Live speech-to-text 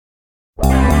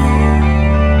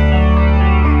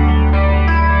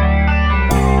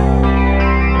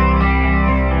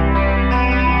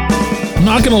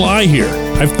not going to lie here.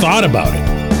 I've thought about it.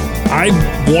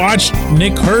 I've watched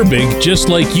Nick Herbig just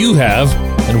like you have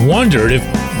and wondered if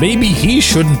maybe he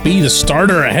shouldn't be the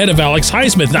starter ahead of Alex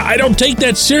Highsmith. Now, I don't take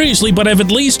that seriously, but I've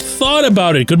at least thought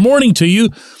about it. Good morning to you.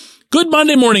 Good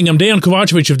Monday morning. I'm Dan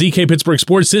Kovacevic of DK Pittsburgh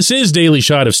Sports. This is Daily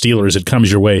Shot of Steelers. It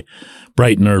comes your way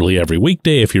bright and early every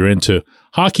weekday if you're into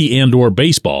hockey and or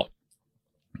baseball.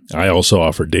 I also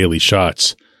offer daily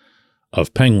shots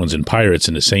of Penguins and Pirates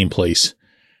in the same place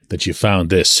that you found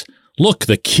this. Look,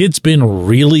 the kid's been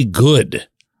really good.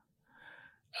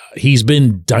 He's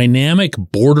been dynamic,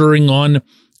 bordering on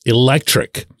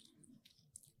electric.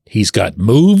 He's got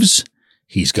moves.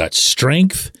 He's got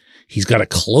strength. He's got a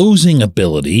closing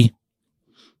ability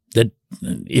that,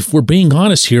 if we're being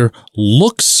honest here,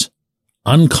 looks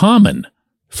uncommon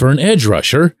for an edge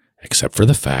rusher, except for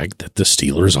the fact that the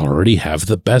Steelers already have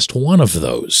the best one of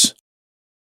those.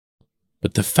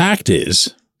 But the fact,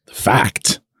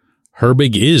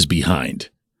 Herbig is behind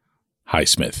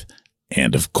Highsmith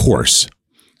and, of course,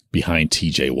 behind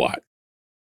TJ Watt.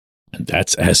 And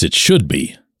that's as it should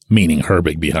be, meaning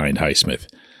Herbig behind Highsmith.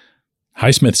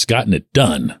 Highsmith's gotten it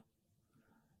done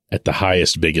at the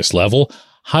highest, biggest level.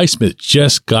 Highsmith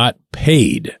just got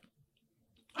paid.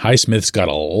 Highsmith's got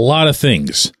a lot of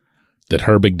things that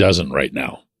Herbig doesn't right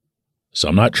now. So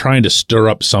I'm not trying to stir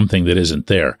up something that isn't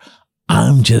there.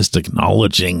 I'm just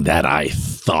acknowledging that I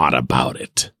thought about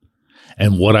it.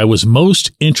 And what I was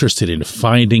most interested in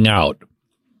finding out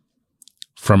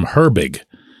from Herbig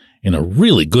in a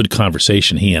really good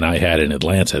conversation he and I had in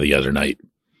Atlanta the other night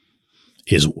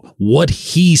is what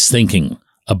he's thinking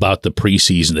about the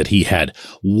preseason that he had.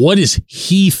 What is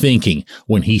he thinking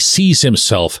when he sees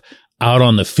himself out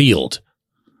on the field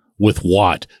with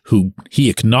Watt, who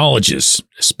he acknowledges,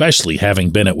 especially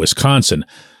having been at Wisconsin,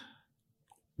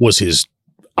 was his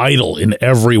idol in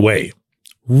every way.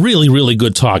 Really, really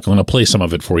good talk. I'm going to play some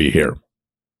of it for you here.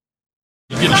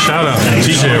 Get a shout out from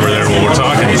TJ over there while we're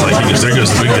talking. He's like, there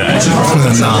goes the big guy.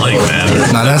 That's not like,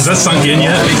 man. Has that sunk in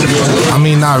yet? I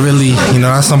mean, not really. You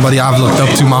know, that's somebody I've looked up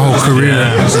to my whole career.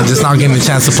 Yeah. And just now getting the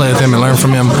chance to play with him and learn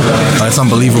from him, it's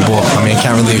unbelievable. I mean, I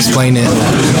can't really explain it.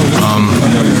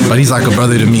 But he's like a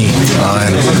brother to me.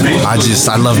 And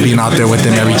I love being out there with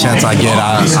him every chance I get.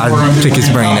 I pick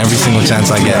his brain every single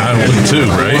chance I get. I would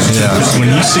too, right? Yeah. When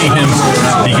you see him,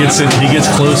 he gets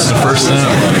close to the first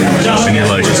snap, and you're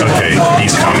like, okay,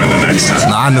 he's coming the next time.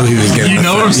 No, I knew he was getting. You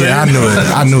know what I'm saying? Yeah,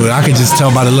 I knew it. I could just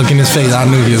tell by the look in his face. I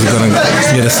knew he was going to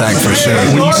get a sack for sure.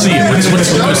 When you see it, what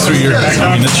goes through your head?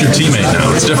 I mean, that's your teammate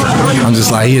now. It's different. I'm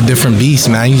just like, he's a different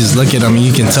beast, man. You just look at him and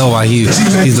you can tell why he's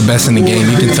the best in the game.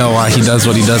 You can tell why he does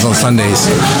what he does on Sundays,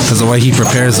 because the way he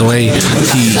prepares, the way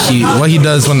what he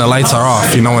does when the lights are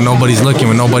off. You know, when nobody's looking,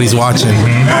 when nobody's watching.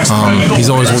 He's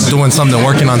always doing something,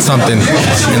 working on something.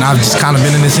 And I've just kind of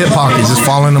been in his hip pocket, just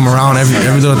following him around.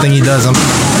 Every little thing he does, I'm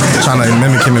trying to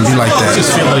mimic him and be like that. What's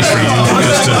it feel like for you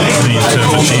just to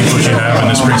achieve what you have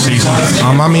in this preseason?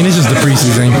 I mean, it's just the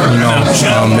preseason, you know,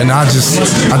 and I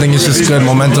think it's just good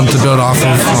momentum to build off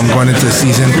of going into the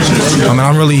season. I mean,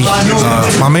 I'm really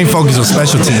my main focus was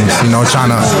special teams, you know, trying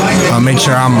to make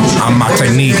sure my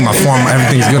technique, my form,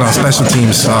 everything's good on special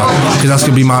teams, because that's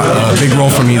gonna be my big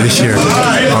role for me this year.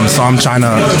 So I'm trying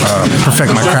to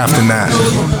perfect my craft in that.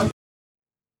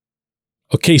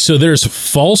 Okay, so there's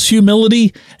false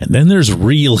humility, and then there's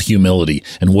real humility.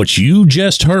 And what you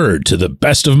just heard, to the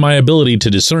best of my ability to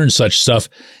discern such stuff,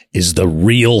 is the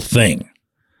real thing.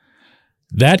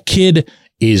 That kid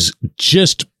is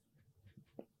just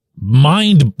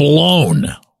mind blown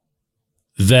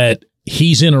that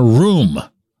he's in a room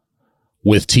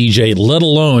with TJ, let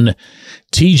alone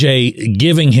TJ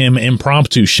giving him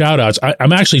impromptu shout-outs.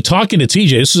 I'm actually talking to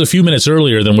TJ. This is a few minutes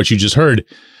earlier than what you just heard.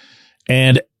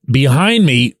 And behind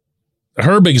me,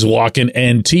 Herbig's walking,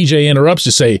 and TJ interrupts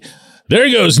to say, there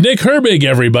goes Nick Herbig,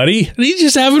 everybody. And he's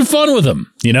just having fun with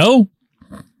him, you know?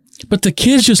 But the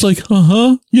kid's just like,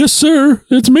 yes, sir,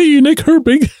 it's me, Nick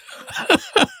Herbig.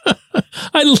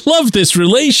 I love this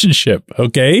relationship,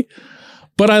 okay?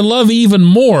 But I love even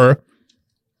more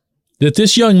that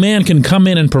this young man can come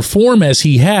in and perform as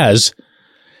he has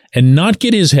and not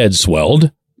get his head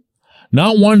swelled,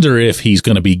 not wonder if he's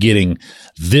going to be getting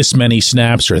this many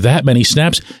snaps or that many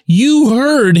snaps. You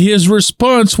heard his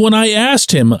response when I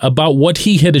asked him about what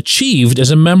he had achieved as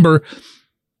a member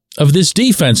of this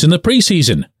defense in the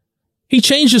preseason. He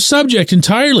changed the subject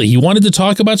entirely. He wanted to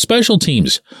talk about special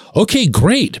teams. Okay,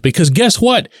 great, because guess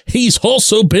what? He's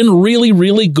also been really,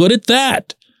 really good at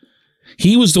that.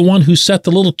 He was the one who set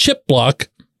the little chip block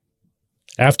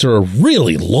after a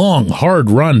really long,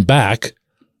 hard run back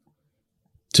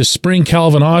to spring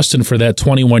Calvin Austin for that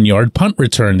 21-yard punt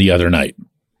return the other night.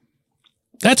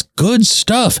 That's good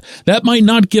stuff. That might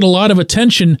not get a lot of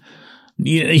attention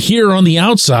here on the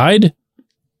outside,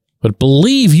 but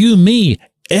believe you me,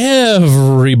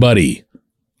 everybody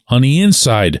on the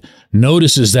inside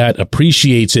notices that,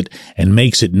 appreciates it, and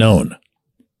makes it known.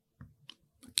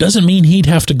 Doesn't mean he'd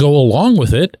have to go along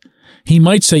with it. He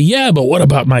might say, yeah, but what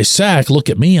about my sack? Look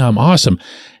at me, I'm awesome.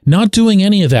 Not doing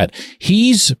any of that.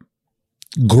 He's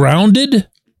grounded,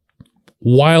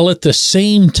 while at the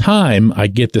same time, I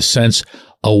get the sense,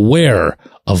 aware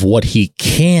of what he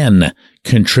can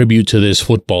contribute to this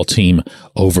football team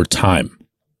over time.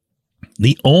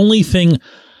 The only thing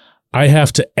I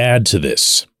have to add to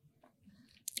this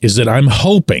is that I'm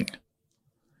hoping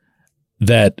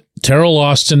that Terrell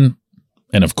Austin,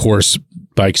 and of course,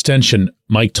 by extension,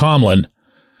 Mike Tomlin,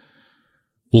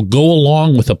 will go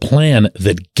along with a plan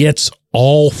that gets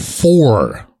all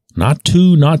four, not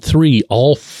two, not three,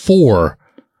 all four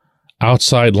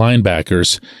outside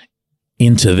linebackers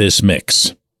into this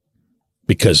mix.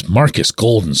 Because Marcus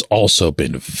Golden's also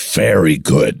been very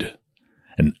good.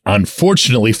 And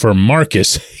unfortunately for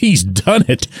Marcus, he's done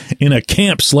it in a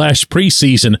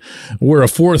camp/preseason where a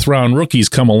fourth-round rookie's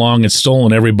come along and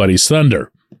stolen everybody's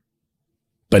thunder.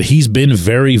 But he's been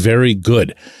very, very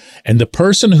good. And the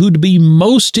person who'd be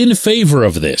most in favor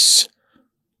of this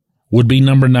would be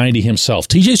number 90 himself.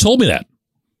 TJ told me that.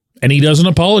 And he doesn't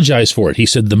apologize for it. He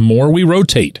said the more we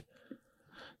rotate,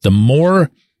 the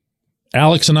more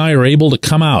Alex and I are able to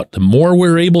come out, the more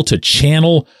we're able to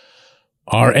channel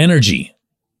our energy,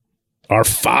 our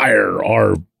fire,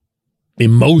 our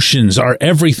emotions, our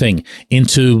everything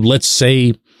into, let's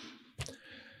say,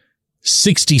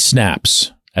 60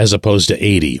 snaps as opposed to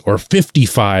 80, or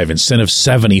 55 instead of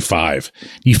 75.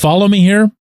 You follow me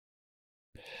here?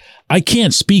 I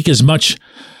can't speak as much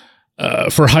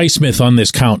for Highsmith on this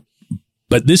count,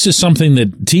 but this is something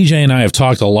that TJ and I have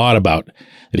talked a lot about,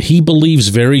 that he believes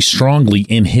very strongly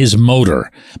in his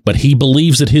motor, but he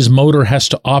believes that his motor has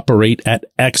to operate at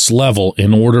X level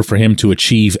in order for him to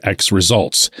achieve X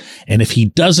results. And if he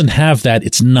doesn't have that,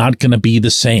 it's not going to be the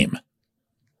same.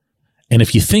 And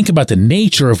if you think about the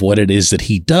nature of what it is that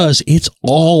he does, it's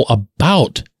all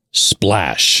about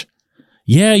splash.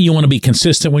 Yeah, you want to be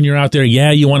consistent when you're out there.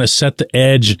 Yeah, you want to set the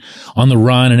edge on the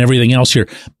run and everything else here.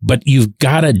 But you've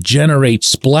got to generate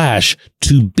splash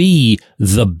to be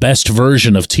the best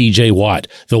version of TJ Watt,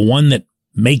 the one that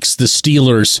makes the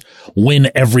Steelers win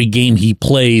every game he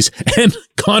plays and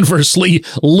conversely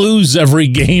lose every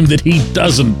game that he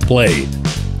doesn't play.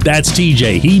 That's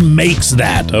TJ. He makes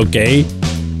that, okay?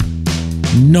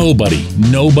 Nobody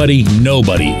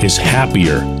is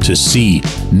happier to see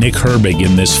Nick Herbig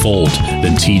in this fold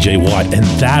than TJ Watt, and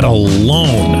that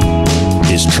alone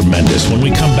is tremendous. When we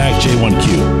come back,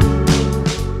 J1Q.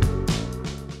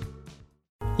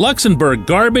 Luxembourg,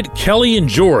 Garbett, Kelly, and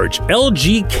George.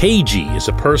 LGKG is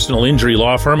a personal injury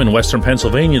law firm in Western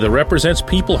Pennsylvania that represents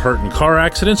people hurt in car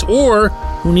accidents or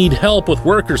who need help with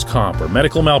workers' comp or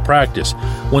medical malpractice.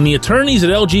 When the attorneys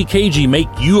at LGKG make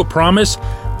you a promise,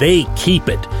 they keep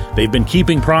it. They've been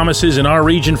keeping promises in our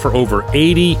region for over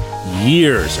 80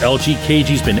 years.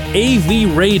 LGKG's been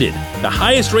AV rated, the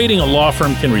highest rating a law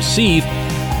firm can receive,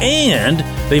 and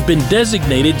they've been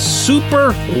designated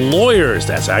super lawyers.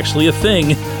 That's actually a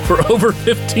thing for over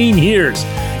 15 years.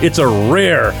 It's a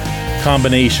rare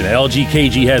combination.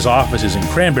 LGKG has offices in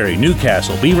Cranberry,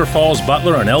 Newcastle, Beaver Falls,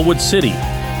 Butler, and Elwood City.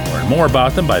 Learn more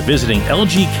about them by visiting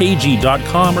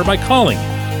lgkg.com or by calling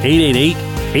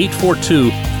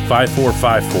 888-842-5454.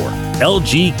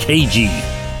 LGKG.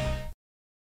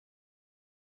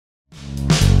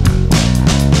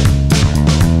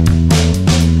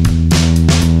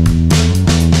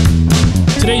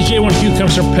 Today's J1Q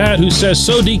comes from Pat, who says,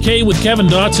 so DK, with Kevin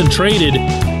Dotson traded,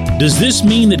 does this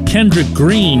mean that Kendrick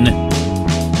Green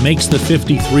makes the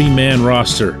 53-man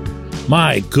roster?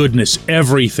 My goodness,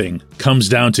 everything comes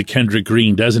down to Kendrick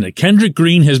Green, doesn't it? Kendrick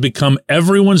Green has become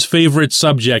everyone's favorite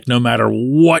subject no matter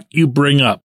what you bring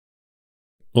up.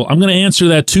 Well, I'm going to answer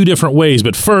that two different ways,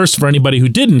 but first, for anybody who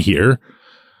didn't hear,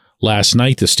 last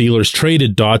night the Steelers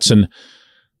traded Dotson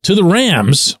to the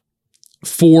Rams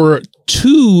for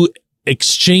two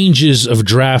exchanges of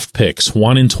draft picks,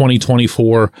 one in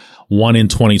 2024, one in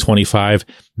 2025.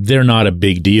 They're not a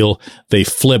big deal. They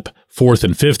flip 4th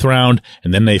and 5th round,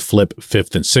 and then they flip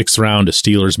 5th and 6th round, the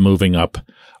Steelers moving up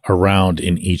around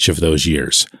in each of those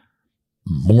years.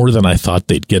 More than I thought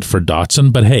they'd get for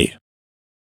Dotson, but hey.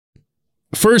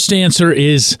 First answer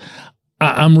is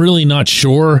I'm really not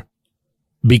sure,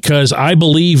 because I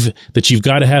believe that you've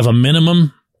got to have a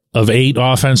minimum of 8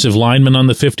 offensive linemen on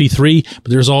the 53, but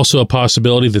there's also a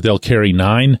possibility that they'll carry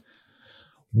 9.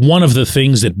 One of the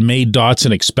things that made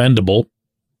Dotson expendable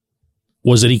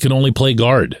was that he could only play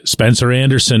guard. Spencer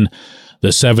Anderson, the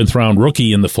 7th-round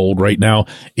rookie in the fold right now,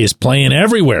 is playing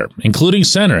everywhere, including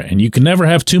center, and you can never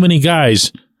have too many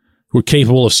guys who are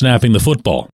capable of snapping the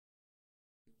football.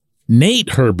 Nate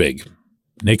Herbig,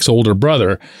 Nick's older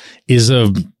brother, is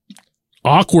a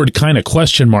awkward kind of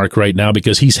question mark right now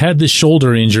because he's had this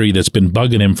shoulder injury that's been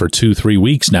bugging him for 2-3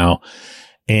 weeks now,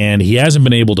 and he hasn't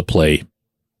been able to play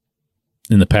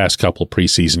in the past couple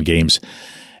preseason games,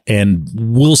 and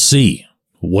we'll see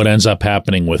what ends up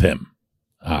happening with him.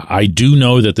 I do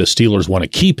know that the Steelers want to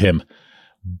keep him,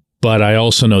 but I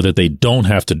also know that they don't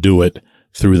have to do it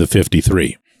through the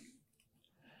 53.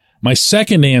 My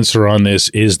second answer on this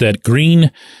is that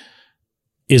Green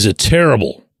is a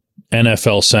terrible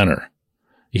NFL center.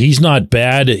 He's not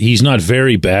bad. He's not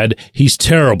very bad. He's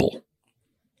terrible.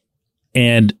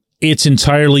 And it's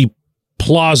entirely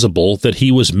plausible that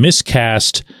he was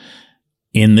miscast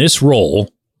in this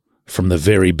role from the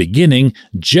very beginning,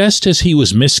 just as he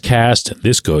was miscast, and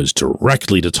this goes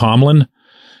directly to Tomlin,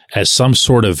 as some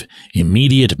sort of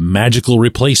immediate magical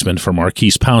replacement for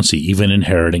Marquise Pouncey, even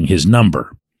inheriting his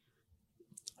number.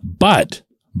 But,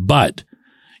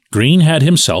 Green had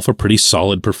himself a pretty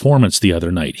solid performance the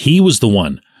other night. He was the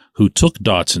one who took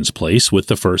Dotson's place with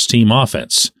the first-team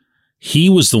offense. He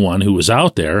was the one who was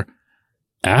out there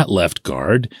at left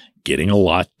guard, getting a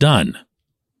lot done,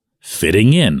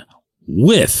 fitting in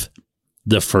with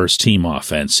the first-team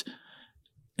offense,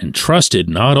 and trusted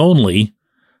not only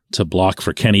to block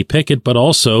for Kenny Pickett, but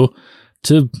also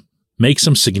to make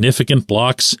some significant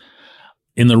blocks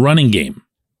in the running game.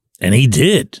 And he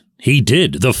did. He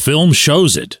did. The film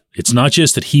shows it. It's not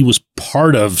just that he was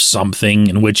part of something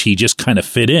in which he just kind of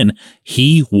fit in.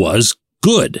 He was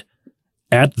good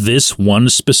at this one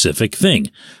specific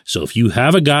thing. So if you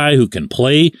have a guy who can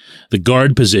play the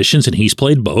guard positions, and he's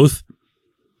played both,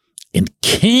 and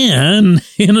can,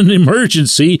 in an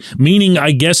emergency, meaning,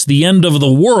 I guess, the end of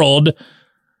the world,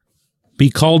 be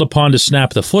called upon to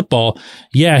snap the football,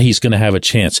 yeah, he's going to have a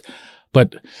chance.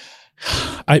 But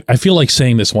I feel like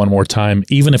saying this one more time,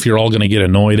 even if you're all going to get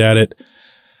annoyed at it.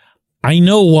 I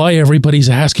know why everybody's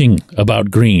asking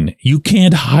about Green. You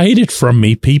can't hide it from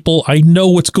me, people. I know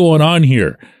what's going on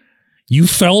here. You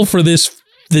fell for this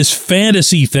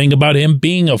fantasy thing about him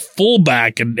being a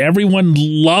fullback, and everyone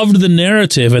loved the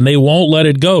narrative, and they won't let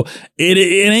it go. It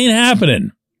ain't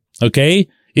happening, okay?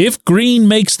 If Green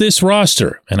makes this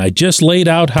roster, and I just laid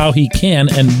out how he can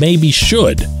and maybe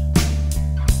should,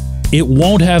 it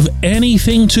won't have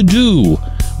anything to do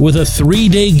with a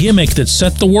 3-day gimmick that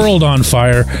set the world on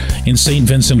fire in St.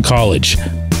 Vincent College.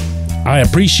 I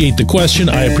appreciate the question.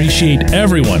 I appreciate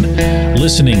everyone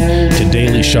listening to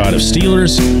Daily Shot of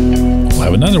Steelers. We'll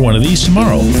have another one of these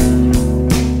tomorrow.